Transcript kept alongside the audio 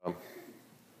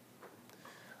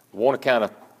want to kind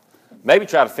of maybe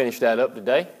try to finish that up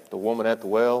today. The woman at the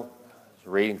well. I was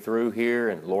reading through here,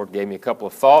 and the Lord gave me a couple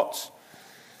of thoughts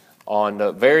on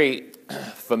a very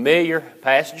familiar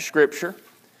passage of Scripture.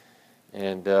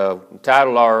 And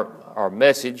titled our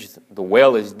message, "The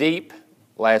Well is Deep,"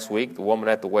 last week, the woman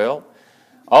at the well.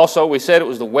 Also, we said it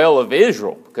was the well of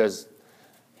Israel, because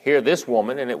here this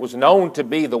woman, and it was known to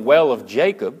be the well of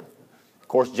Jacob. Of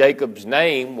course, Jacob's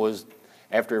name was,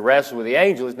 after he wrestled with the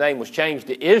angel, his name was changed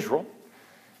to Israel.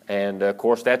 And, of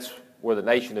course, that's where the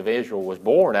nation of Israel was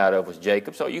born out of, was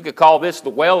Jacob. So you could call this the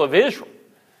well of Israel.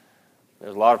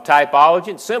 There's a lot of typology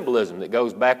and symbolism that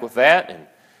goes back with that, and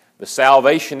the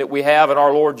salvation that we have in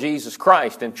our Lord Jesus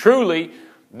Christ. And truly,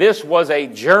 this was a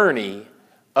journey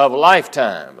of a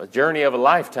lifetime. A journey of a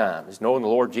lifetime is knowing the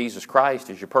Lord Jesus Christ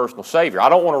as your personal Savior. I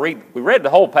don't want to read, we read the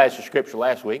whole passage of Scripture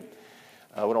last week.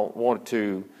 We don't want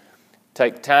to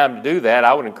take time to do that.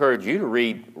 I would encourage you to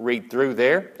read through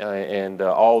there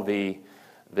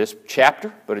this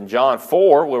chapter. But in John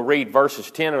 4, we'll read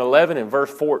verses 10 and 11 and verse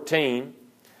 14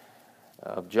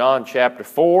 of John chapter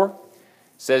 4. It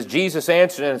says, "Jesus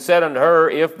answered and said unto her,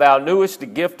 If thou knewest the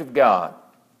gift of God,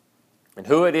 and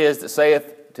who it is that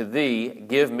saith to thee,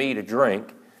 Give me to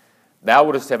drink, thou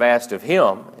wouldst have asked of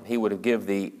him, and he would have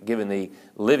given thee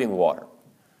living water.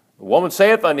 The woman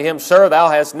saith unto him, Sir, thou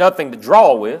hast nothing to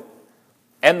draw with,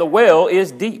 and the well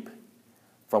is deep.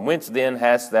 From whence then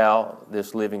hast thou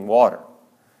this living water?"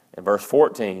 In verse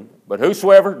 14, "But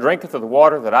whosoever drinketh of the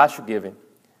water that I shall give him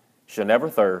shall never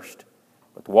thirst,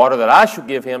 but the water that I shall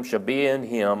give him shall be in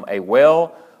him a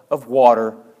well of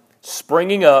water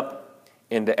springing up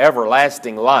into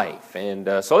everlasting life."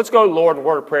 And so let's go to the Lord in a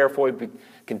word of prayer before we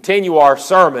continue our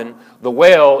sermon, "The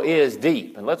Well is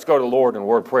Deep." And let's go to the Lord in a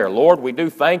word of prayer. Lord, we do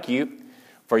thank you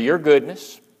for your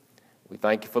goodness. We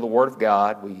thank you for the Word of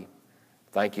God. We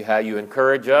thank you how you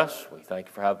encourage us. We thank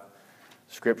you for how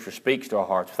Scripture speaks to our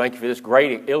hearts. Thank you for this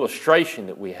great illustration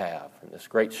that we have and this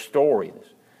great story that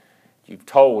you've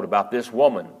told about this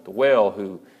woman, the well,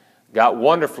 who got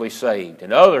wonderfully saved,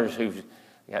 and others who've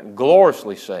gotten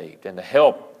gloriously saved, and the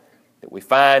help that we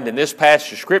find in this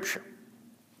passage of Scripture,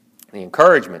 the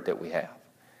encouragement that we have.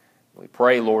 We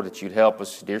pray, Lord, that you'd help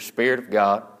us, dear Spirit of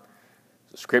God.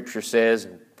 The Scripture says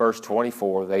in verse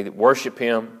 24, "They that worship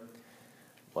him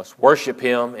must worship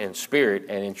him in spirit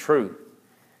and in truth."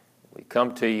 We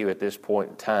come to you at this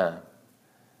point in time,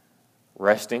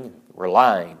 resting,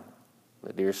 relying on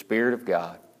the dear Spirit of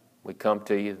God. We come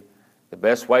to you the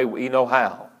best way we know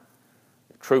how,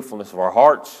 the truthfulness of our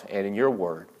hearts and in your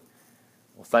word.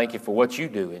 Well, thank you for what you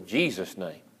do. In Jesus'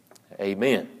 name,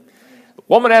 amen. The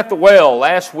woman at the well,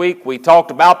 last week we talked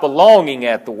about the longing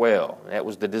at the well. That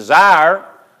was the desire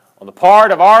on the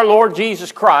part of our Lord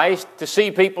Jesus Christ to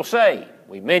see people saved.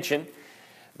 We mentioned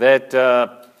that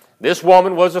this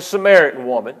woman was a Samaritan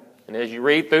woman. And as you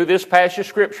read through this passage of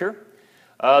Scripture,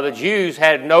 the Jews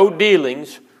had no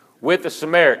dealings with the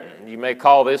Samaritan. You may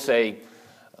call this a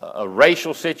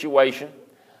racial situation.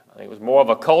 I think it was more of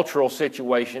a cultural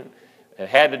situation. It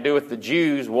had to do with the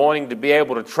Jews wanting to be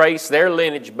able to trace their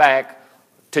lineage back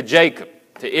to Jacob,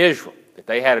 to Israel. That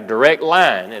they had a direct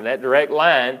line, and that direct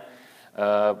line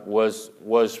was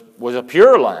a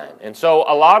pure line. And so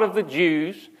a lot of the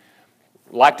Jews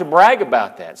like to brag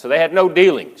about that. So they had no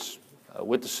dealings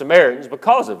with the Samaritans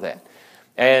because of that.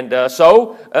 And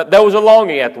so there was a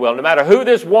longing at the well. No matter who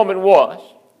this woman was,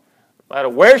 no matter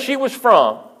where she was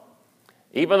from,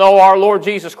 even though our Lord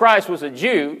Jesus Christ was a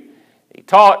Jew, he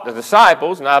taught the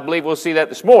disciples, and I believe we'll see that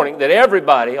this morning, that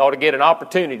everybody ought to get an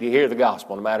opportunity to hear the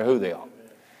gospel, no matter who they are.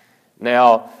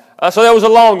 Now, so there was a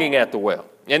longing at the well.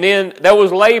 And then there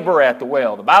was labor at the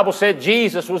well. The Bible said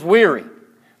Jesus was weary.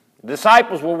 The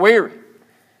disciples were weary.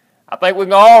 I think we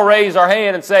can all raise our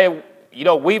hand and say,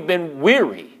 we've been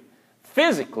weary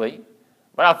physically,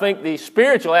 but I think the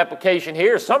spiritual application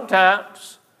here is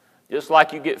sometimes, just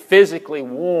like you get physically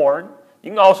worn,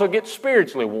 you can also get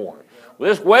spiritually worn. Well,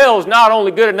 this well is not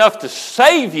only good enough to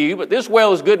save you, but this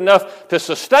well is good enough to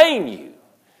sustain you.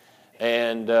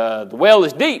 And the well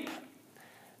is deep.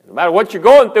 No matter what you're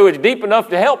going through, it's deep enough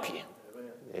to help you.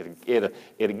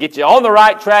 It'll get you on the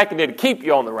right track, and it'll keep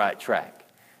you on the right track.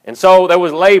 And so there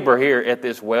was labor here at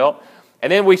this well.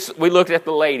 And then we looked at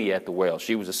the lady at the well.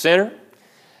 She was a sinner,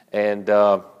 and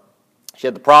she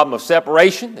had the problem of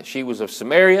separation, that she was of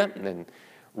Samaria, and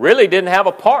really didn't have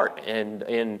a part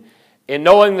in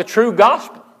knowing the true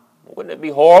gospel. Wouldn't it be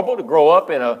horrible to grow up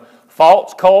in a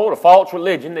false cult, a false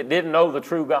religion that didn't know the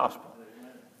true gospel?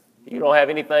 If you don't have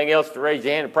anything else to raise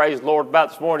your hand and praise the Lord about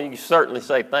this morning, you can certainly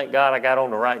say, "Thank God I got on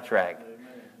the right track.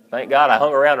 Thank God I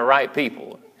hung around the right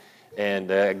people and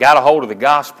got a hold of the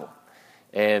gospel."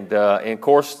 And of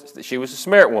course, she was a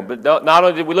Samaritan woman. But not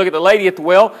only did we look at the lady at the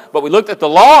well, but we looked at the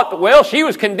law at the well. She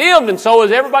was condemned, and so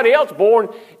is everybody else born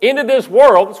into this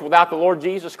world that's without the Lord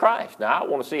Jesus Christ. Now, I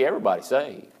want to see everybody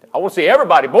saved. I want to see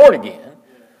everybody born again.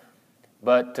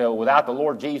 But without the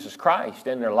Lord Jesus Christ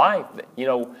in their life,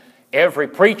 every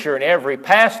preacher and every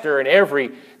pastor and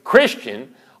every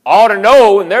Christian ought to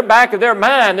know in their back of their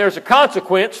mind there's a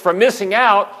consequence for missing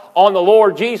out on the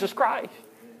Lord Jesus Christ.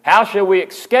 How shall we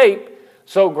escape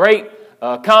so great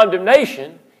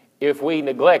condemnation if we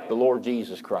neglect the Lord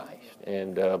Jesus Christ?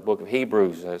 And the book of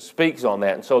Hebrews speaks on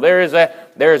that. And so there is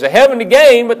a heaven to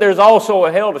gain, but there's also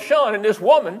a hell to shun. And this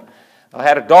woman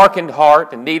had a darkened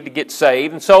heart and needed to get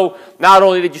saved. And so not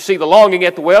only did you see the longing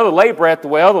at the well, the labor at the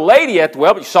well, the lady at the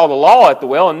well, but you saw the law at the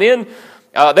well. And then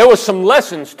there was some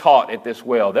lessons taught at this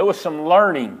well. There was some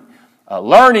learning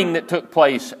that took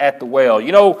place at the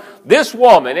well. This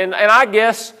woman, and I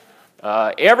guess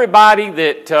everybody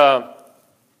that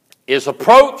is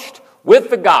approached with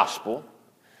the gospel,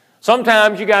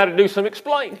 sometimes you got to do some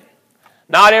explaining.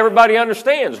 Not everybody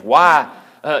understands why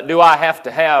do I have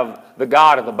to have the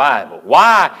God of the Bible?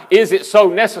 Why is it so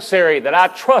necessary that I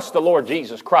trust the Lord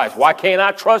Jesus Christ? Why can't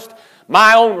I trust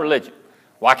my own religion?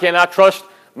 Why can't I trust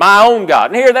my own God?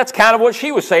 And here that's kind of what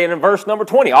she was saying in verse number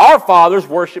 20. Our fathers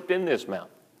worshipped in this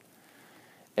mountain.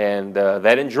 And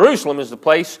that in Jerusalem is the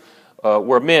place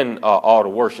where men ought to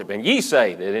worship. And ye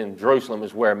say that in Jerusalem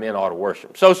is where men ought to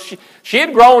worship. So she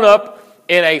had grown up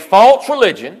in a false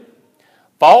religion,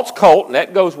 false cult, and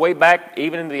that goes way back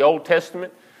even into the Old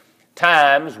Testament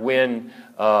times when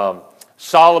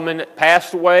Solomon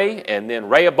passed away, and then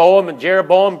Rehoboam and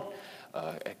Jeroboam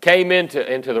came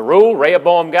into the rule.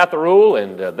 Rehoboam got the rule,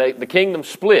 and the kingdom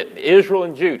split, Israel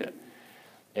and Judah.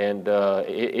 And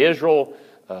Israel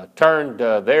turned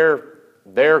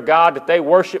their God that they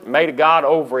worshiped, made a God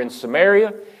over in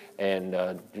Samaria,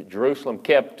 and Jerusalem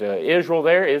kept Israel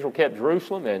there. Israel kept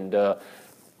Jerusalem, and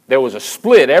there was a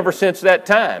split ever since that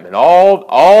time. And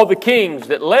all the kings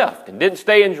that left and didn't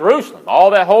stay in Jerusalem,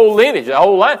 all that whole lineage, that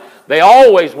whole line, they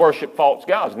always worshiped false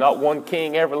gods. Not one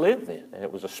king ever lived then. And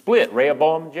it was a split,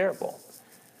 Rehoboam and Jeroboam.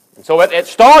 And so it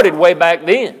started way back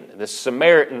then, this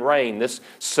Samaritan reign, this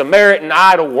Samaritan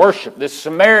idol worship, this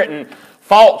Samaritan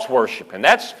false worship. And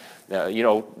that's,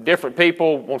 different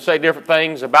people will say different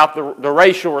things about the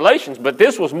racial relations, but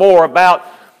this was more about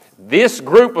this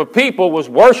group of people was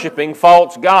worshiping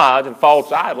false gods and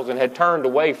false idols and had turned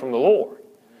away from the Lord.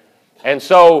 And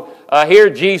so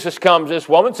here Jesus comes, this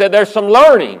woman said there's some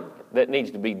learning that needs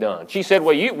to be done. She said,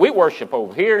 well, we worship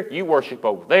over here, you worship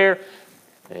over there.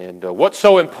 And what's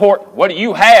so important? What do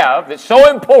you have that's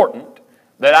so important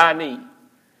that I need?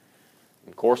 And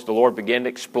of course, the Lord began to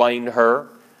explain to her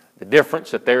the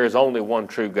difference, that there is only one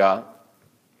true God.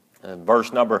 In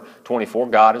verse number 24,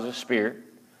 God is a spirit.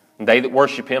 And they that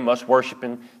worship him must worship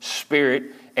in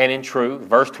spirit and in truth.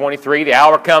 Verse 23, the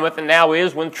hour cometh and now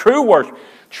is when true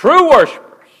worshipers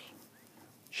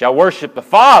shall worship the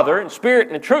Father in spirit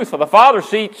and in truth. For the Father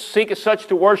seeketh such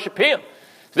to worship him.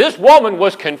 This woman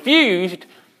was confused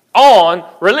on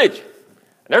religion.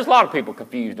 And there's a lot of people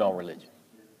confused on religion.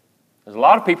 There's a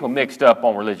lot of people mixed up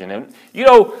on religion. And,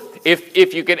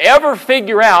 if you could ever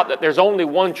figure out that there's only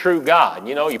one true God,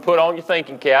 you put on your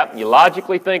thinking cap and you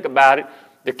logically think about it,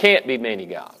 there can't be many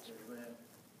gods.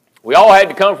 We all had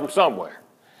to come from somewhere.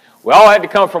 We all had to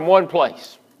come from one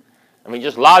place.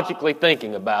 Just logically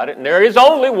thinking about it. And there is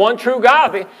only one true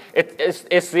God.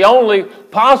 It's the only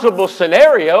possible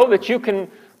scenario that you can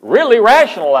really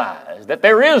rationalize. That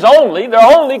there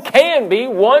only can be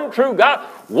one true God,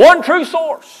 one true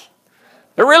source.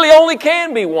 There really only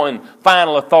can be one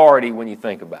final authority when you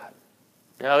think about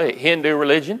it. The Hindu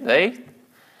religion, they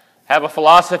have a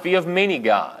philosophy of many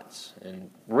gods and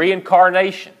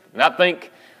reincarnation. And I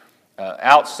think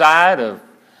outside of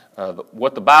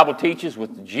what the Bible teaches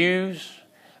with the Jews,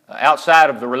 outside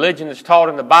of the religion that's taught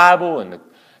in the Bible and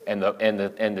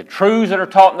the truths that are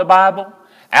taught in the Bible,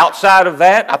 outside of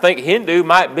that, I think Hindu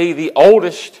might be the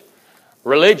oldest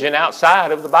religion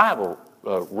outside of the Bible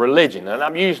religion. And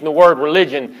I'm using the word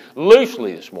religion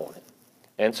loosely this morning.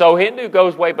 And so Hindu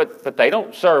goes way, but they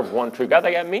don't serve one true God.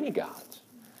 They got many gods.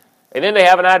 And then they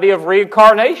have an idea of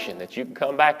reincarnation, that you can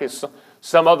come back as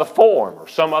some other form or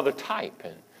some other type.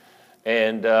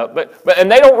 And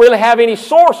they don't really have any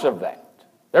source of that.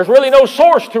 There's really no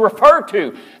source to refer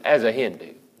to as a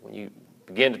Hindu. When you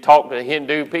begin to talk to the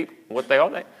Hindu people, what they are,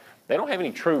 they don't have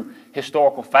any true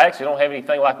historical facts. They don't have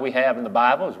anything like we have in the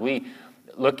Bible. As we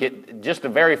look at just the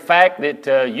very fact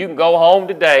that you can go home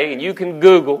today and you can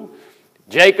Google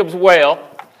Jacob's well,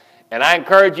 and I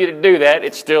encourage you to do that.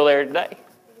 It's still there today.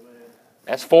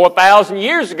 That's 4,000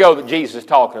 years ago that Jesus is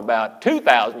talking about.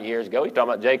 2,000 years ago, he's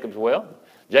talking about Jacob's well.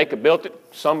 Jacob built it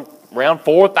around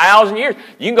 4,000 years.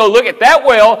 You can go look at that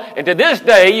well, and to this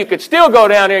day, you could still go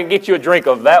down there and get you a drink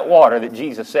of that water that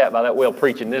Jesus sat by that well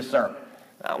preaching this sermon.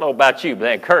 I don't know about you, but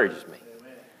that encourages me.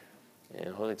 You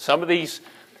know, some of these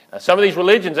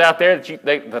religions out there,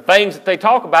 the things that they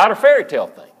talk about are fairy tale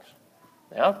things.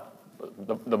 Now,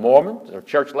 the Mormons, or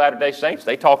Church of Latter-day Saints,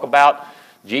 they talk about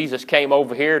Jesus came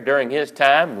over here during his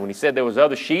time, and when he said there was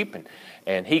other sheep,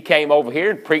 and he came over here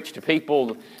and preached to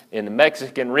people in the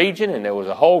Mexican region, and there was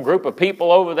a whole group of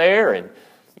people over there, and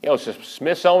you know,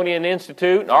 Smithsonian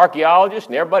Institute and archaeologists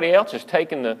and everybody else has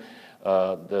taken the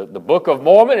Book of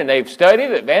Mormon, and they've studied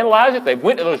it, they've analyzed it, they've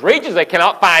went to those regions, they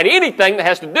cannot find anything that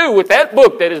has to do with that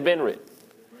book that has been written.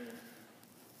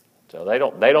 So they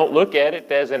don't look at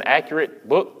it as an accurate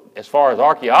book as far as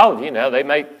archaeology. You know,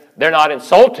 they're not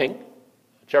insulting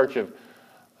the Church of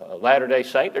Latter-day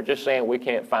Saint. They're just saying we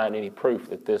can't find any proof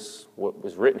that what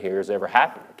was written here has ever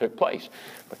happened or took place.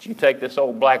 But you take this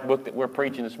old black book that we're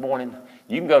preaching this morning,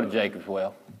 you can go to Jacob's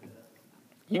well.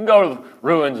 You can go to the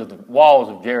ruins of the walls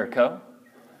of Jericho.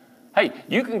 Hey,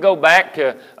 you can go back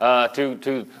to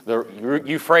the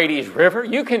Euphrates River.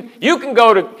 You can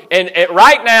go to, and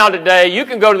right now today, you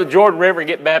can go to the Jordan River and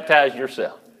get baptized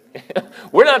yourself.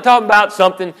 We're not talking about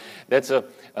something that's a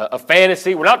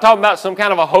fantasy. We're not talking about some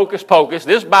kind of a hocus pocus.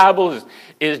 This Bible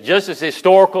is just as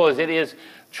historical as it is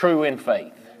true in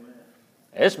faith.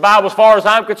 This Bible, as far as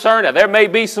I'm concerned, now there may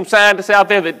be some scientists out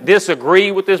there that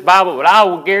disagree with this Bible, but I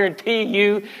will guarantee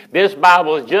you this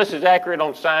Bible is just as accurate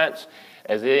on science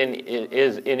as it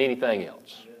is in anything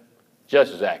else.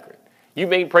 Just as accurate. You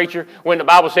mean, preacher, when the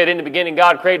Bible said in the beginning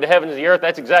God created the heavens and the earth,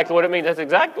 that's exactly what it means. That's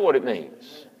exactly what it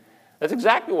means. That's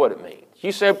exactly what it means.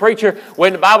 You said, preacher,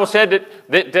 when the Bible said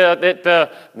that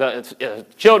the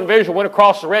children of Israel went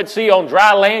across the Red Sea on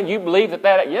dry land, you believe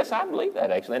that? Yes, I believe that,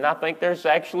 actually. And I think there's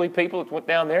actually people that went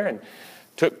down there and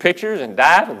took pictures and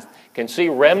dived and can see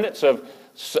remnants of,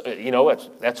 you know,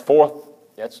 that's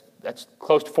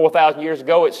close to 4,000 years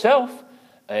ago itself.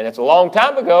 And it's a long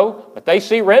time ago, but they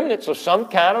see remnants of some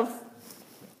kind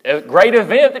of great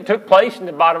event that took place in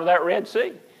the bottom of that Red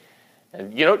Sea.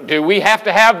 And, you know, do we have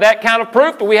to have that kind of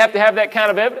proof? Do we have to have that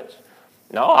kind of evidence?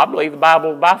 No, I believe the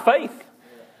Bible by faith.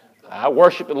 I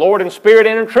worship the Lord in spirit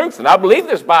and in truth, and I believe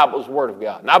this Bible is the Word of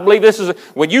God. And I believe this is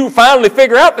when you finally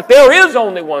figure out that there is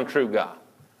only one true God.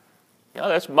 You know,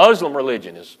 that's Muslim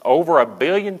religion. It's over 1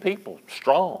 billion people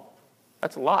strong.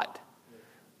 That's a lot.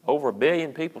 Over 1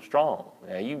 billion people strong.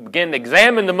 Now, you begin to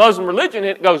examine the Muslim religion,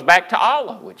 and it goes back to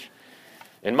Allah,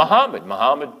 and Muhammad.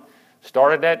 Muhammad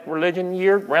started that religion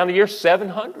around the year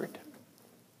 700.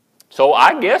 So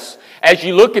I guess as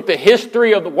you look at the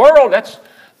history of the world,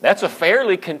 that's a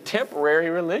fairly contemporary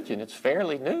religion. It's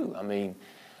fairly new. I mean,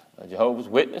 Jehovah's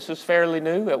Witness is fairly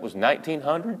new. That was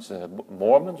 1900s.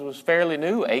 Mormons was fairly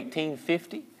new,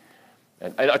 1850.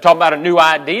 And I'm talking about a new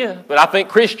idea, but I think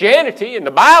Christianity and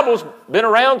the Bible's been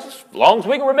around as long as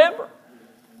we can remember.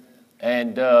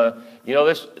 And you know,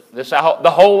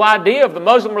 the whole idea of the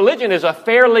Muslim religion is a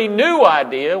fairly new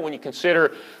idea when you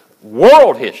consider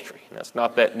world history. And that's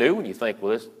not that new when you think,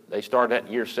 well, they started that in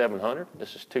the year 700.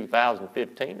 This is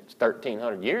 2015. It's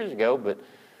 1,300 years ago. But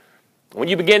when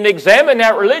you begin to examine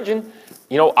that religion,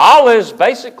 you know, Allah is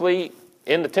basically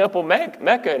in the temple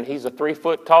Mecca, and he's a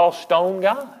 3-foot-tall stone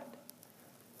god.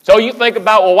 So you think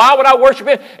about, well, why would I worship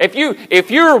him? If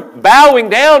you're bowing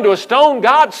down to a stone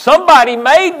god, somebody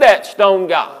made that stone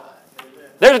god.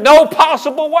 There's no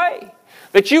possible way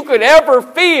that you could ever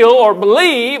feel or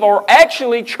believe or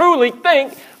actually truly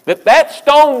think that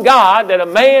stone god that a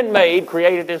man made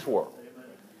created this world.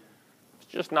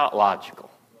 It's just not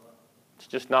logical. It's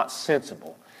just not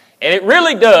sensible. And it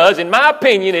really does, in my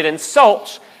opinion, it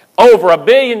insults over 1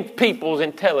 billion people's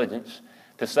intelligence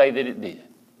to say that it did,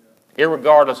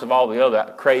 irregardless of all the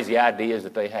other crazy ideas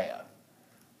that they have.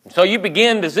 And so you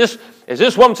begin, as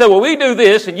this woman said, well, we do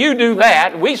this and you do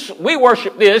that, and we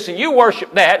worship this and you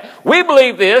worship that, we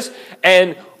believe this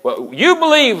and well, you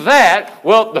believe that.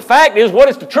 Well, the fact is, what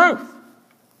is the truth?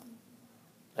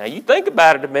 Now you think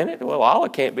about it a minute, well, Allah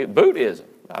can't be Buddhism.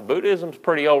 Now, Buddhism's a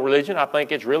pretty old religion. I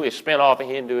think it's really a spin-off of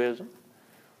Hinduism.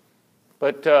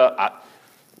 But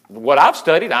what I've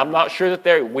studied, I'm not sure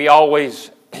that we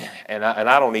always, and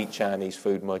I don't eat Chinese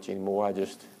food much anymore. I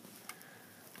just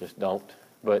don't.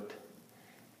 But,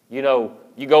 you know,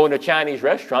 you go into a Chinese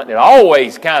restaurant, and it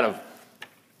always kind of,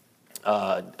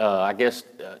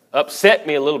 upset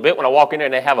me a little bit when I walk in there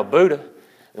and they have a Buddha.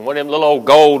 And one of them little old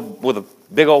gold with a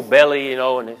big old belly, you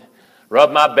know, and they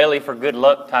rub my belly for good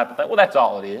luck type of thing. Well, that's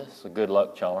all it is, a good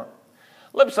luck charm.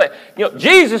 Let me say,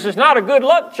 Jesus is not a good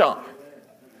luck charm.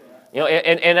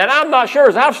 And I'm not sure,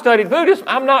 as I've studied Buddhism,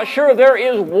 I'm not sure there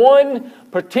is one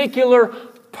particular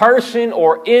person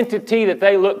or entity that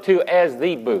they look to as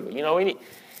the Buddha.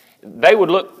 They would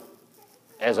look,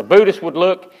 as a Buddhist would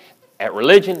look at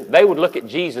religion, they would look at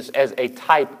Jesus as a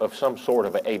type of some sort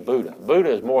of a Buddha.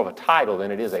 Buddha is more of a title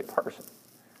than it is a person.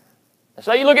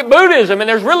 So you look at Buddhism, and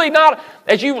there's really not,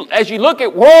 as you look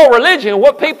at world religion and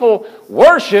what people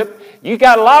worship, you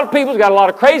got a lot of people who've got a lot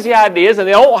of crazy ideas, and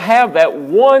they don't have that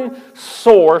one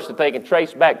source that they can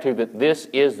trace back to, that this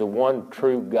is the one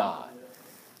true God,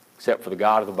 except for the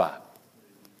God of the Bible.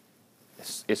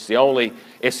 It's the only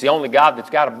God that's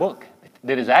got a book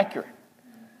that is accurate.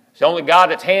 It's the only God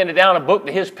that's handed down a book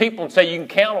to His people and say you can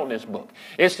count on this book.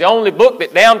 It's the only book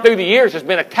that down through the years has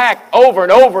been attacked over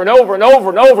and over and over and over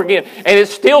and over again, and it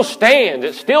still stands.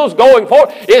 It still is going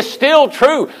forward. It's still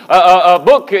true. A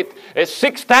book it's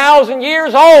 6,000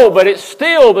 years old, but it's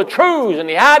still the truths and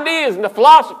the ideas and the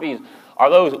philosophies are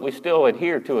those that we still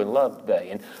adhere to and love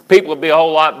today. And people would be a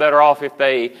whole lot better off if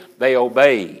they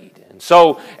obeyed. And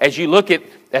so as you look at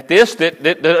this,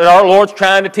 that our Lord's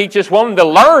trying to teach us, one, the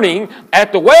learning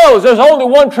at the well is there's only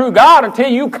one true God until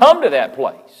you come to that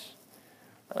place.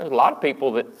 There's a lot of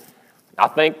people that I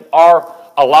think are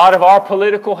a lot of our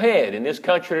political head in this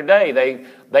country today.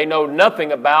 They know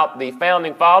nothing about the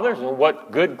founding fathers and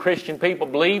what good Christian people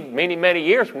believed many, many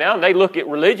years from now, and they look at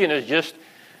religion as just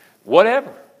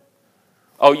whatever.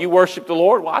 Oh, you worship the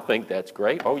Lord? Well, I think that's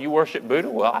great. Oh, you worship Buddha?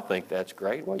 Well, I think that's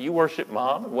great. Well, you worship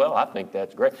Muhammad? Well, I think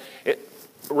that's great.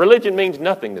 Religion means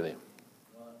nothing to them.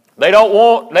 They don't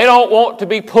want to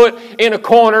be put in a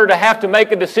corner to have to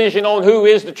make a decision on who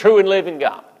is the true and living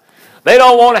God. They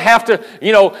don't want to have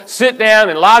to, sit down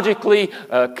and logically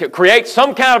create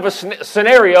some kind of a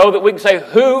scenario that we can say,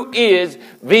 who is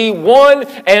the one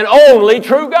and only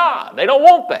true God? They don't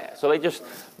want that. So they just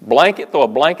throw a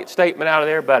blanket statement out of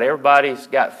there about everybody's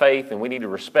got faith and we need to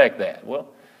respect that. Well,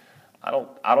 I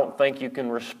don't think you can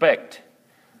respect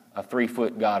a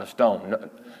 3-foot God of stone.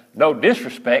 No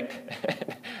disrespect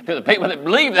to the people that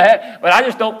believe that, but I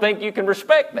just don't think you can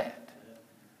respect that.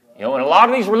 In a lot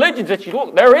of these religions that you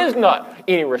look, there is not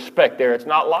any respect there. It's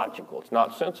not logical. It's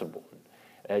not sensible.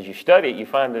 As you study it, you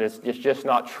find that it's just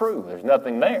not true. There's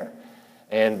nothing there.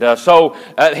 And so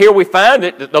here we find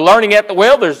that the learning at the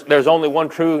well, there's only one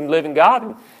true and living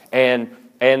God, and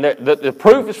the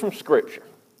proof is from Scripture.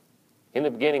 In the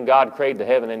beginning, God created the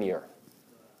heaven and the earth.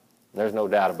 There's no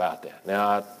doubt about that.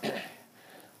 Now,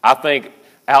 I think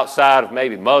outside of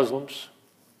maybe Muslims,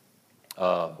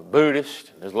 Buddhists,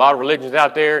 there's a lot of religions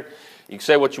out there. You can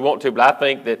say what you want to, but I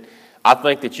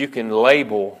think that you can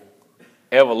label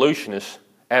evolutionists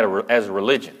as a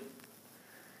religion.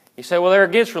 You say, well, they're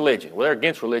against religion. Well, they're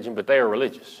against religion, but they are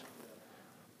religious.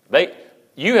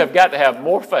 You have got to have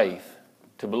more faith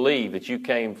to believe that you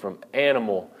came from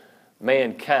animal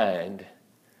mankind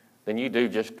than you do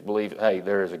just to believe, hey,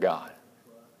 there is a God.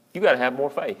 You've got to have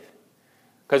more faith.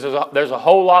 Because there's a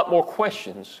whole lot more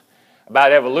questions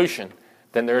about evolution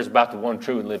than there is about the one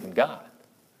true and living God.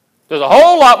 There's a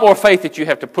whole lot more faith that you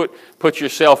have to put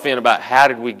yourself in about how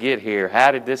did we get here?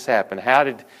 How did this happen? How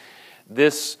did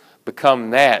this become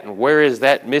that? And where is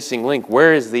that missing link?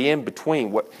 Where is the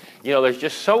in-between? There's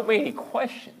just so many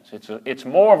questions. It's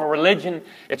more of a religion.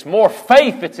 It's more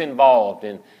faith that's involved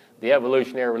in the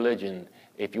evolutionary religion,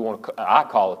 if you want to. I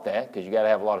call it that because you got to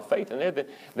have a lot of faith in there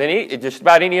than just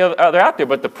about any other out there.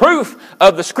 But the proof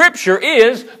of the Scripture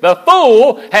is the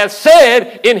fool has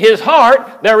said in his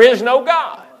heart there is no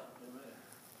God.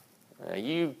 Now,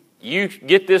 you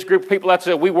get this group of people that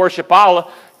say we worship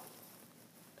Allah.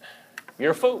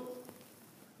 You're a fool.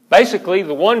 Basically,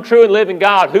 the one true and living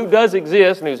God who does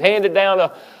exist and who's handed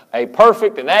down a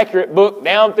perfect and accurate book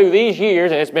down through these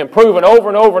years, and it's been proven over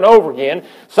and over and over again.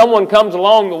 Someone comes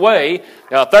along the way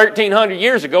 1,300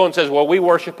 years ago and says, well, we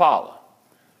worship Allah.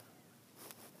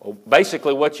 Well,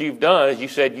 basically what you've done is you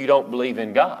said you don't believe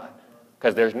in God,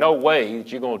 because there's no way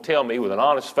that you're going to tell me with an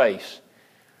honest face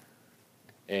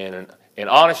and an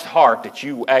honest heart that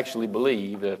you actually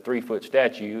believe that a 3-foot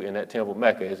statue in that temple of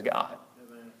Mecca is God.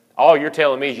 All you're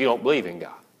telling me is you don't believe in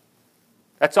God.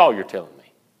 That's all you're telling me.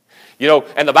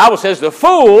 And the Bible says the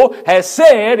fool has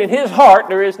said in his heart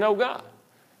there is no God.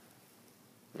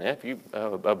 Now, if you're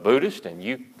a Buddhist and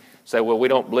you say, well, we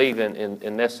don't believe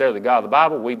in necessarily the God of the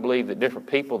Bible, we believe that different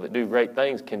people that do great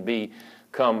things can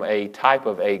become a type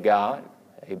of a God,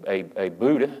 a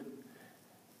Buddha.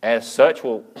 As such,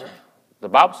 well, the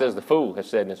Bible says the fool has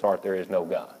said in his heart there is no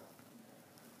God.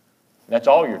 That's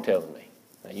all you're telling me.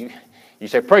 Now, you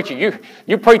say, preacher,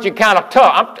 you're preaching kind of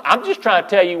tough. I'm just trying to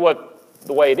tell you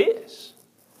the way it is.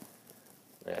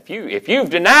 If you've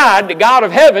denied the God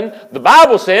of heaven, the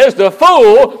Bible says the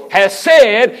fool has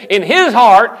said in his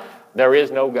heart, there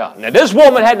is no God. Now this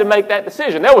woman had to make that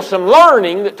decision. There was some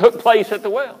learning that took place at the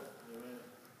well.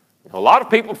 A lot of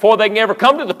people, before they can ever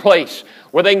come to the place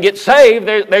where they can get saved,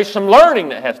 there's some learning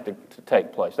that has to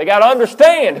take place. They got to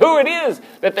understand who it is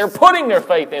that they're putting their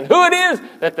faith in, who it is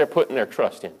that they're putting their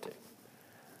trust into.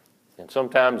 And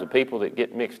sometimes the people that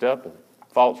get mixed up in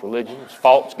false religions,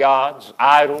 false gods,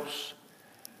 idols,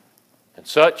 and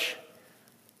such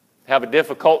have a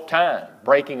difficult time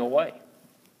breaking away.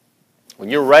 When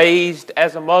you're raised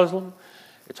as a Muslim,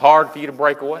 it's hard for you to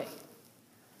break away.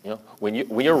 You know, when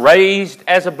you're raised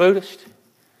as a Buddhist,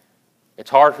 it's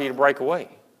hard for you to break away.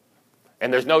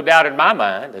 And there's no doubt in my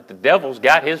mind that the devil's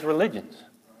got his religions.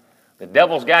 The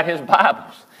devil's got his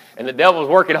Bibles. And the devil's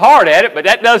working hard at it, but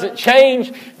that doesn't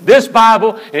change this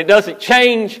Bible, and it doesn't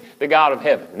change the God of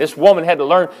heaven. And this woman had to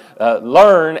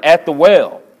learn at the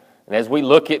well. And as we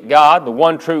look at God, the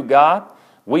one true God,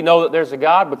 we know that there's a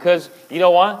God because, you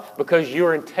know why? Because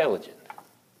you're intelligent.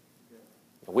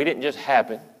 We didn't just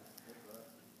happen.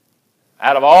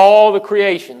 Out of all the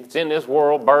creation that's in this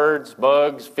world, birds,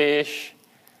 bugs, fish,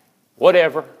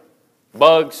 whatever,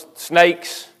 bugs,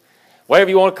 snakes, whatever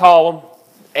you want to call them,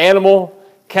 animal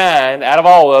kind, out of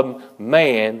all of them,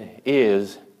 man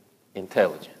is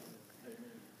intelligent.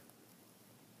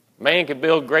 Man can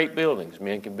build great buildings.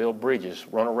 Man can build bridges,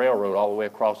 run a railroad all the way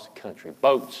across the country,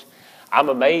 boats. I'm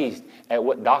amazed at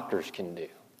what doctors can do.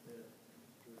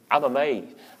 I'm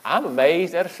amazed. I'm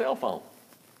amazed at a cell phone.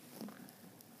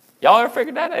 Y'all ever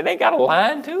figured that? It ain't got a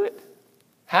line to it.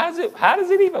 How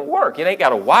does it even work? It ain't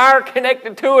got a wire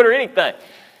connected to it or anything.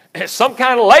 It's some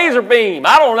kind of laser beam.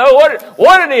 I don't know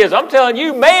what it is. I'm telling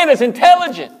you, man is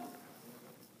intelligent.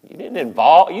 You didn't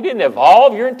evolve,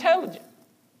 you're intelligent.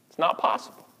 It's not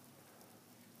possible.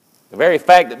 The very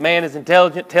fact that man is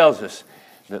intelligent tells us.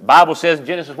 The Bible says in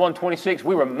Genesis 1:26,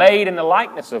 we were made in the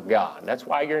likeness of God. That's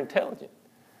why you're intelligent.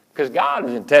 Because God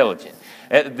is intelligent.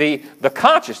 The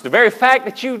conscious, the very fact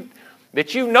that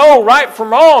you know right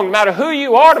from wrong, no matter who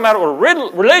you are, no matter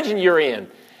what religion you're in,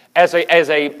 as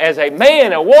a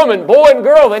man, a woman, boy and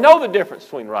girl, they know the difference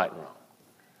between right and wrong.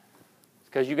 It's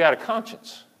because you got a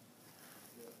conscience.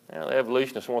 Now, the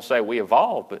evolutionists want to say we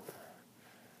evolved, but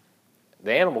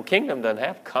the animal kingdom doesn't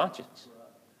have conscience.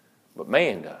 But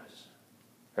man does.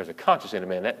 There's a conscience in a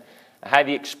man. How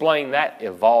do you explain that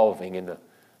evolving into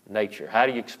nature? How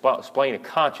do you explain a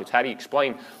conscience? How do you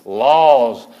explain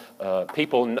laws?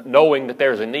 People knowing that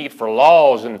there's a need for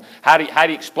laws, and how do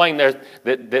you explain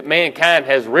that mankind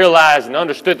has realized and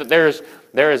understood that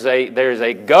there is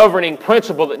a governing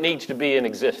principle that needs to be in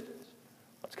existence?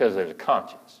 That's because there's a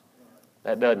conscience.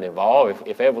 That doesn't evolve.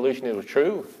 If evolution was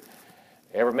true,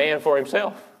 every man for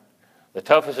himself, the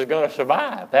toughest is going to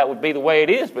survive. That would be the way it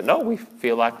is. But no, we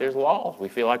feel like there's laws. We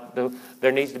feel like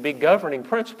there needs to be governing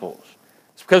principles.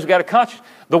 It's because we've got a conscience.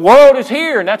 The world is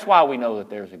here, and that's why we know that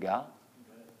there's a God.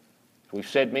 We've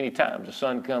said many times, the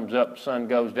sun comes up, the sun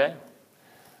goes down.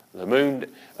 The moon,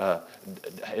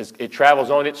 it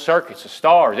travels on its circuits, the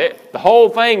stars. The whole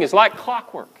thing is like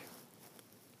clockwork.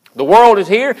 The world is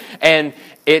here, and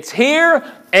it's here,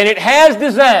 and it has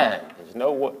design. There's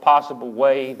no possible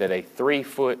way that a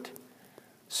 3-foot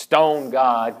stone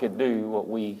God could do what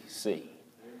we see.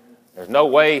 There's no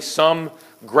way some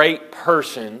great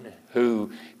person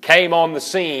who came on the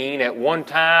scene at one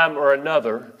time or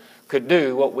another could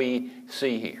do what we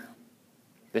see here.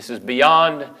 This is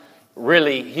beyond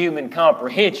really human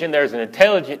comprehension. There's an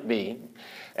intelligent being,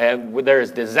 and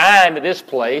there's design to this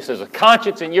place. There's a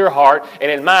conscience in your heart and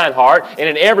in mine heart and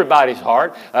in everybody's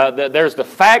heart. There's the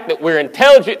fact that we're an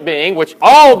intelligent being, which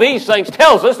all these things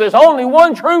tells us there's only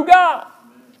one true God.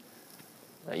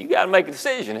 Now you got to make a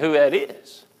decision who that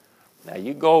is. Now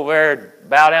you go over there and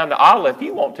bow down to Allah if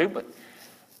you want to, but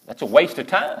that's a waste of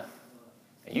time.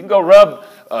 You can go rub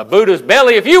Buddha's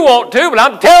belly if you want to, but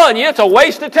I'm telling you, it's a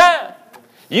waste of time.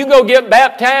 You can go get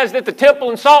baptized at the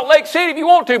temple in Salt Lake City if you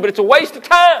want to, but it's a waste of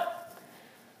time.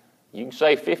 You can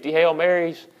say 50 Hail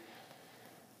Marys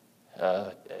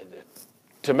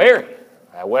to Mary,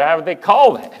 whatever they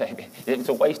call that. It's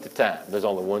a waste of time. There's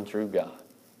only one true God.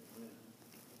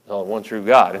 There's only one true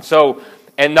God.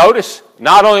 And notice,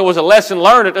 not only was a lesson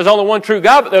learned that there's only one true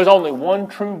God, but there's only one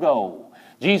true goal.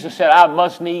 Jesus said, I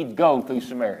must needs go through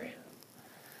Samaria.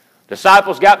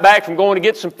 Disciples got back from going to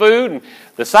get some food, and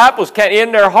disciples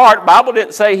in their heart, Bible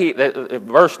didn't say,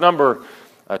 verse number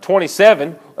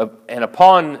 27, and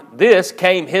upon this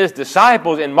came his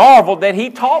disciples and marveled that he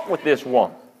talked with this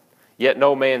woman. Yet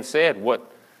no man said,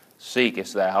 what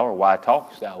seekest thou, or why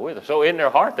talkest thou with her? So in their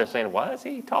heart they're saying, why is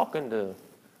he talking to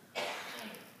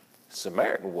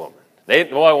Samaritan woman. They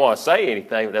didn't really want to say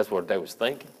anything, but that's what they was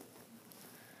thinking.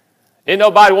 Didn't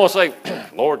nobody want to say,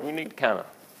 Lord, we need to kind of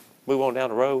move on down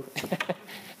the road.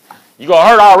 You're going to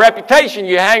hurt our reputation.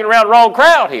 You're hanging around the wrong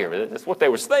crowd here. That's what they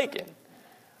was thinking.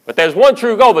 But there's one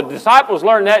true goal. The disciples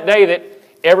learned that day that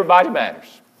everybody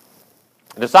matters.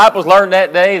 The disciples learned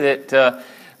that day that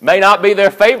may not be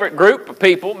their favorite group of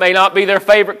people, may not be their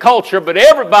favorite culture, but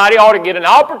everybody ought to get an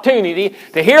opportunity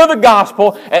to hear the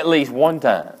gospel at least one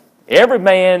time. Every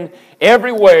man,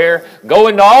 everywhere, go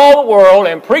into all the world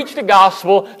and preach the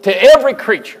gospel to every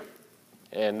creature.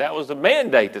 And that was the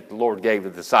mandate that the Lord gave the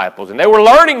disciples. And they were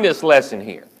learning this lesson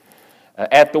here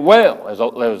at the well.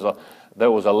 There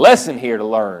was a lesson here to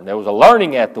learn. There was a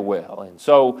learning at the well. And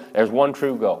so there's one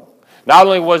true goal. Not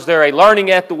only was there a learning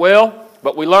at the well,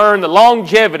 but we learned the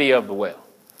longevity of the well.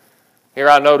 Here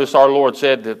I notice our Lord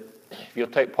said that if you'll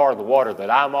take part of the water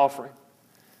that I'm offering,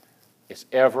 it's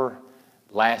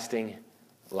everlasting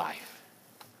life.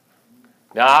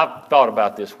 Now, I've thought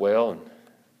about this well, and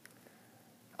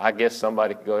I guess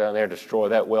somebody could go down there and destroy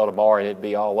that well tomorrow and it'd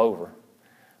be all over.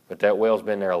 But that well's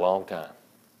been there a long time.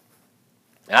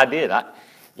 And I did. I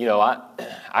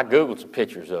Googled some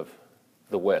pictures of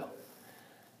the well.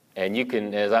 And you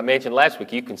can, as I mentioned last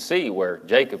week, you can see where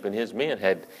Jacob and his men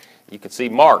you can see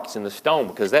marks in the stone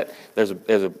because there's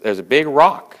a big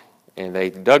rock. And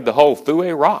they dug the hole through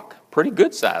a rock, pretty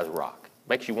good sized rock.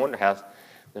 Makes you wonder how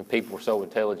people were so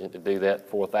intelligent to do that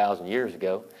 4,000 years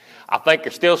ago. I think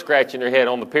they're still scratching their head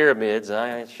on the pyramids.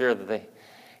 I ain't sure that they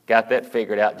got that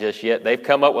figured out just yet. They've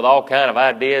come up with all kind of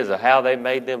ideas of how they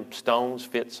made them stones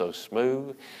fit so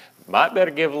smooth. Might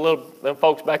better give them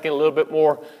folks back in a little bit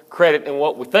more credit than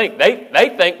what we think.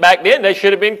 They think back then they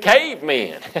should have been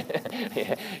cavemen.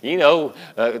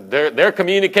 Their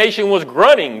communication was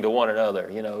grunting to one another.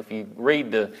 If you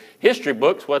read the history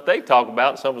books, what they talk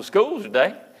about in some of the schools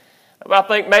today, I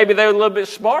think maybe they were a little bit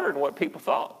smarter than what people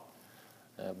thought.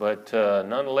 But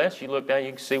nonetheless, you look down,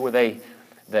 you can see where they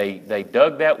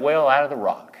dug that well out of the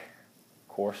rock.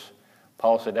 Of course,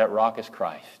 Paul said that rock is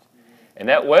Christ. And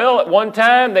that well, at one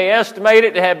time, they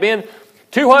estimated to have been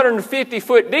 250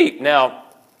 foot deep. Now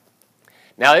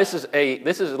this is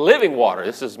living water.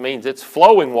 This means it's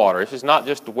flowing water. This is not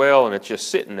just a well and it's just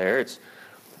sitting there.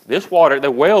 This water,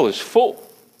 the well is full.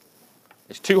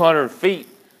 It's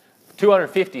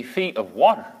 250 feet of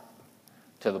water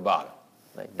to the bottom.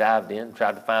 They dived in,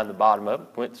 tried to find the bottom of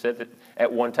it. Said that at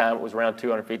one time it was around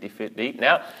 250 feet deep.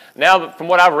 Now, from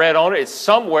what I've read on it, it's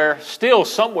still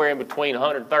somewhere in between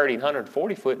 130 and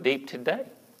 140 foot deep today.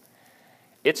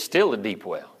 It's still a deep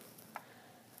well.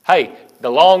 Hey, the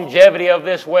longevity of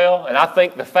this well, and I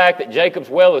think the fact that Jacob's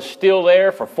well is still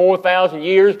there for 4,000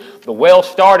 years, the well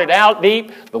started out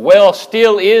deep, the well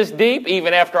still is deep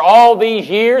even after all these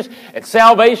years, and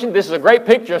salvation, this is a great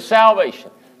picture of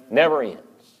salvation. Never ends.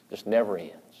 Just never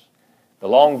ends. The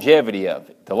longevity of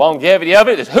it. The longevity of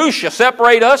it is who shall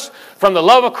separate us from the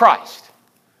love of Christ?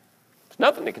 There's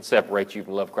nothing that can separate you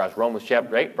from the love of Christ. Romans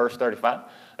chapter 8, verse 35.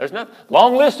 There's nothing.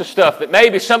 Long list of stuff that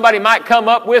maybe somebody might come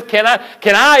up with. Can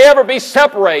I ever be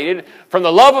separated from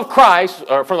the love of Christ,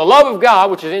 or from the love of God,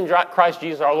 which is in Christ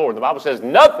Jesus our Lord? The Bible says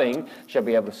nothing shall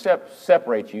be able to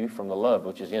separate you from the love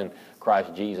which is in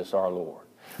Christ Jesus our Lord.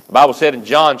 The Bible said in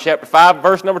John chapter 5,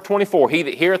 verse number 24, He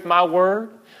that heareth my word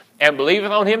and believeth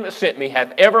on him that sent me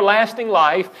hath everlasting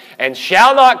life, and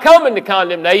shall not come into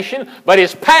condemnation, but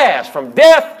is passed from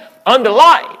death unto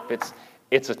life.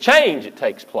 It's a change that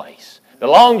takes place. The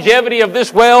longevity of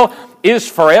this well is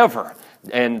forever.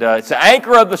 And it's the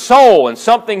anchor of the soul, and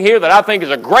something here that I think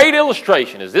is a great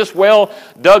illustration is this well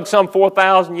dug some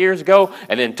 4,000 years ago,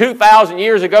 and then 2,000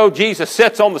 years ago Jesus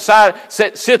sits on the side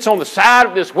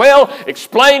of this well,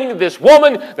 explaining to this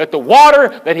woman that the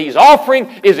water that He's offering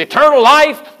is eternal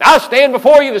life. I stand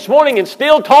before you this morning and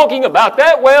still talking about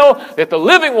that well, that the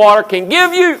living water can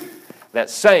give you that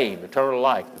same eternal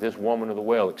life that this woman of the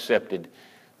well accepted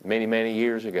many, many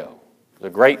years ago. A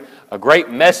great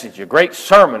message, a great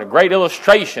sermon, a great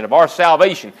illustration of our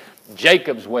salvation.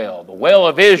 Jacob's well, the well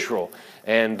of Israel.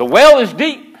 And the well is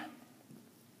deep.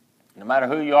 No matter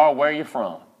who you are, where you're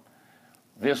from,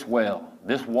 this well,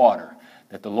 this water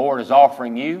that the Lord is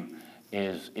offering you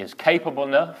is capable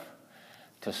enough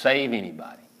to save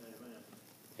anybody.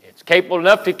 It's capable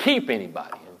enough to keep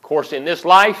anybody. And of course, in this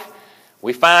life,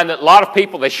 we find that a lot of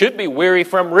people, they should be weary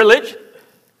from religion.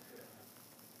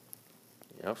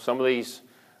 Some of these,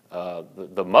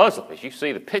 the Muslims, you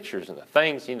see the pictures and the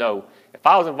things, if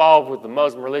I was involved with the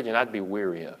Muslim religion, I'd be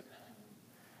weary of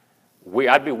it.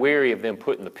 I'd be weary of them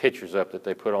putting the pictures up that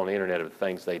they put on the internet of the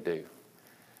things they do.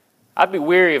 I'd be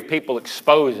weary of people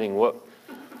exposing what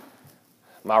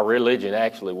my religion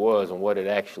actually was and what it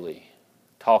actually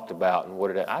talked about and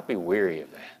what it, I'd be weary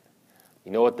of that.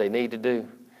 You know what they need to do?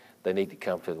 They need to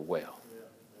come to the well.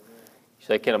 You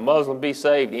say, can a Muslim be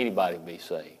saved? Anybody can be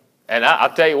saved. And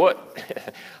I'll tell you what,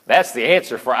 that's the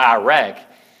answer for Iraq,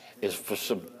 is for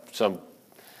some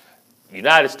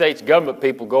United States government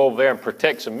people go over there and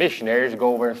protect some missionaries,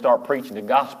 go over there and start preaching the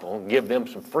gospel and give them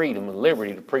some freedom and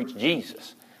liberty to preach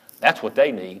Jesus. That's what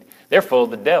they need. They're full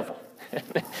of the devil.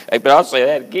 But I'll say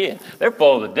that again. They're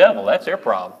full of the devil. That's their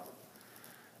problem.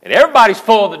 And everybody's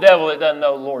full of the devil that doesn't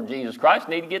know the Lord Jesus Christ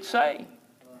need to get saved.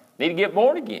 Need to get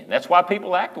born again. That's why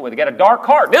people act the way. They got a dark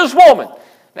heart. This woman,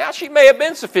 now she may have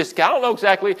been sophisticated. I don't know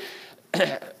exactly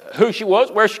who she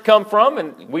was, where she come from,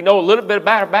 and we know a little bit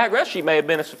about her background. She may have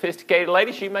been a sophisticated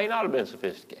lady. She may not have been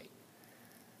sophisticated.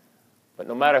 But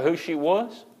no matter who she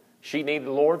was, she needed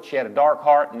the Lord. She had a dark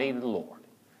heart and needed the Lord.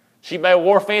 She may have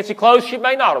wore fancy clothes. She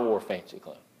may not have wore fancy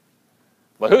clothes.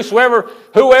 But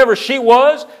whoever she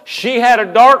was, she had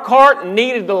a dark heart and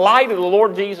needed the light of the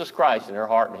Lord Jesus Christ in her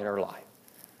heart and in her life.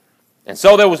 And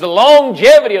so there was the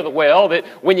longevity of the well that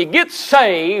when you get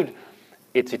saved,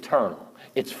 it's eternal.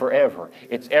 It's forever.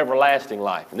 It's everlasting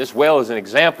life. And this well is an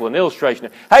example, an illustration.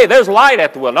 Hey, there's light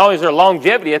at the well. Not only is there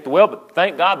longevity at the well, but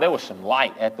thank God there was some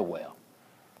light at the well.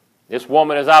 This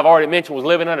woman, as I've already mentioned, was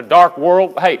living in a dark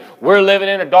world. Hey, we're living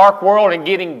in a dark world and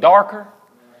getting darker.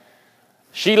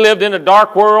 She lived in a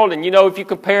dark world, and you know, if you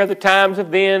compare the times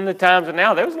of then, the times of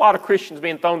now, there was a lot of Christians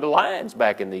being thrown to lions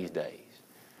back in these days.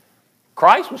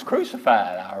 Christ was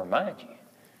crucified, I remind you.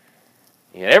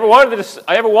 And every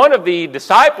one of the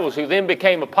disciples who then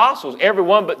became apostles,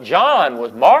 everyone but John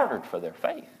was martyred for their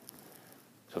faith.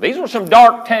 So these were some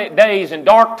dark days and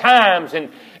dark times,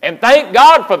 and thank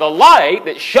God for the light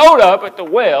that showed up at the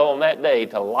well on that day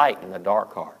to lighten the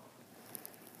dark heart.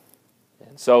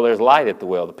 And so there's light at the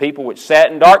well. The people which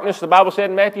sat in darkness, the Bible said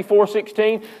in Matthew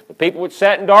 4:16, the people which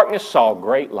sat in darkness saw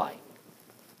great light.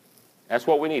 That's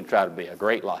what we need to try to be, a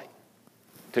great light.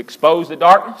 To expose the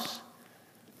darkness,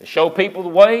 to show people the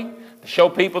way, to show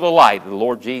people the light of the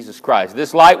Lord Jesus Christ.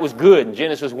 This light was good in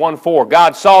Genesis 1:4.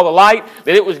 God saw the light,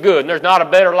 that it was good, and there's not a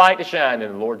better light to shine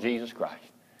than the Lord Jesus Christ.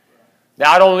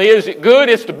 Not only is it good,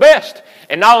 it's the best.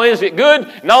 And not only is it good,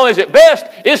 not only is it best,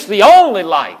 it's the only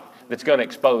light that's going to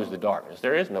expose the darkness.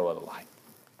 There is no other light.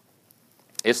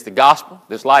 It's the gospel.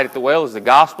 This light at the well is the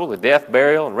gospel, the death,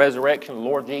 burial, and resurrection of the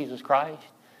Lord Jesus Christ.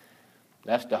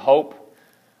 That's the hope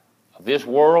of this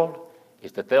world,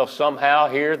 is that they'll somehow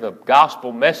hear the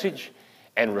gospel message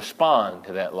and respond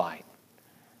to that light.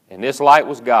 And this light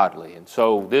was godly. And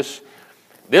so this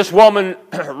woman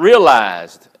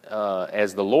realized,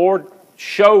 as the Lord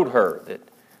showed her, that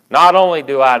not only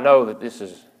do I know that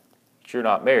you're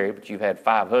not married, but you've had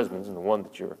 5 husbands, and the one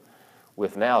that you're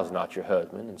with now is not your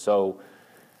husband. And so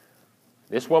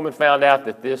this woman found out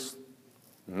that this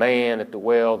man at the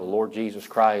well, the Lord Jesus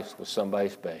Christ, was somebody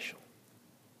special.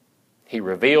 He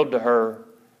revealed to her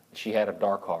that she had a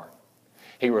dark heart.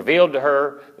 He revealed to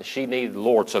her that she needed the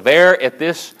Lord. So there at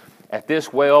this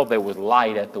well, there was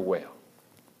light at the well.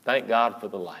 Thank God for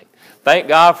the light. Thank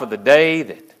God for the day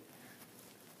that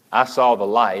I saw the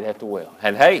light at the well.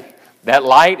 And hey, that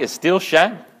light is still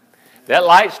shining. That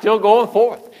light's still going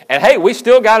forth. And hey, we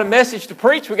still got a message to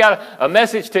preach. We got a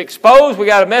message to expose. We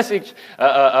got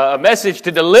a message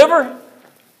to deliver.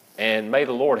 And may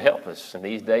the Lord help us in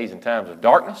these days and times of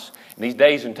darkness, in these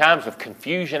days and times of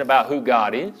confusion about who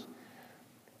God is.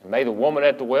 And may the woman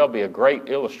at the well be a great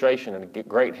illustration and a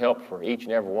great help for each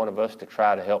and every one of us to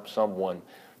try to help someone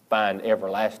find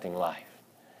everlasting life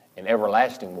and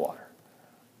everlasting water.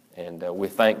 And we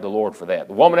thank the Lord for that.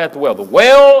 The woman at the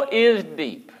well is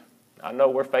deep. I know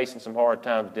we're facing some hard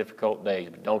times, difficult days,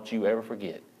 but don't you ever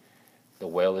forget, the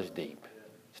well is deep.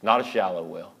 It's not a shallow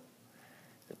well.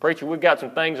 Preacher, we've got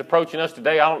some things approaching us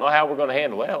today. I don't know how we're going to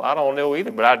handle it. Well, I don't know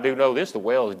either, but I do know this, the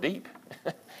well is deep.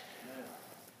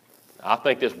 I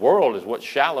think this world is what's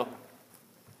shallow.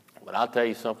 But I'll tell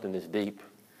you something that's deep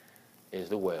is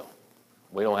the well.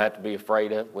 We don't have to be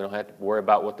afraid of it. We don't have to worry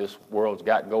about what this world's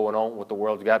got going on, what the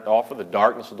world's got to offer, the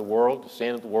darkness of the world, the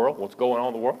sin of the world, what's going on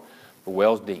in the world. The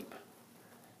well's deep.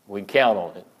 We can count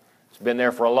on it. It's been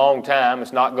there for a long time.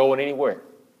 It's not going anywhere.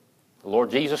 The Lord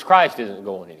Jesus Christ isn't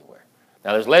going anywhere.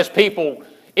 Now, there's less people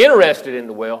interested in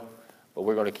the well, but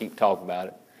we're going to keep talking about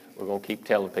it. We're going to keep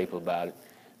telling people about it.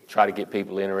 Try to get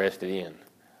people interested in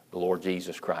the Lord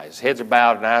Jesus Christ. Heads are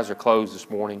bowed and eyes are closed this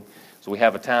morning, so we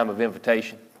have a time of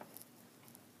invitation.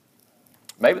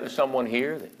 Maybe there's someone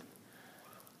here that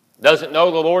doesn't know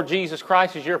the Lord Jesus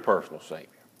Christ as your personal Savior.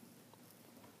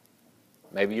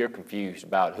 Maybe you're confused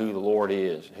about who the Lord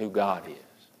is and who God is.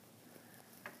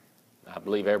 I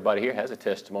believe everybody here has a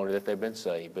testimony that they've been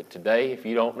saved. But today, if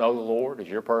you don't know the Lord as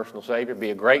your personal Savior, it'd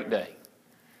be a great day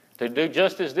to do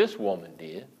just as this woman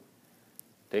did,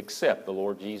 to accept the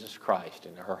Lord Jesus Christ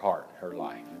into her heart and her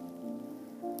life.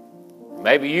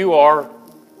 Maybe you are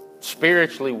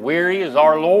spiritually weary as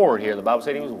our Lord here. The Bible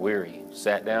said he was weary. He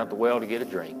sat down at the well to get a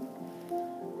drink.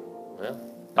 Well,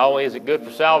 not only is it good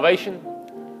for salvation,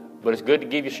 but it's good to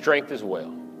give you strength as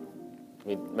well.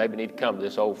 You maybe need to come to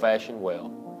this old-fashioned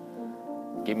well.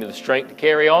 Give me the strength to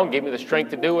carry on. Give me the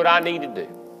strength to do what I need to do.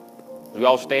 We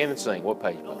all stand and sing. What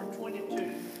page? Number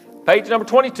 22. Page number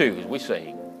 22 as we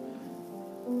sing.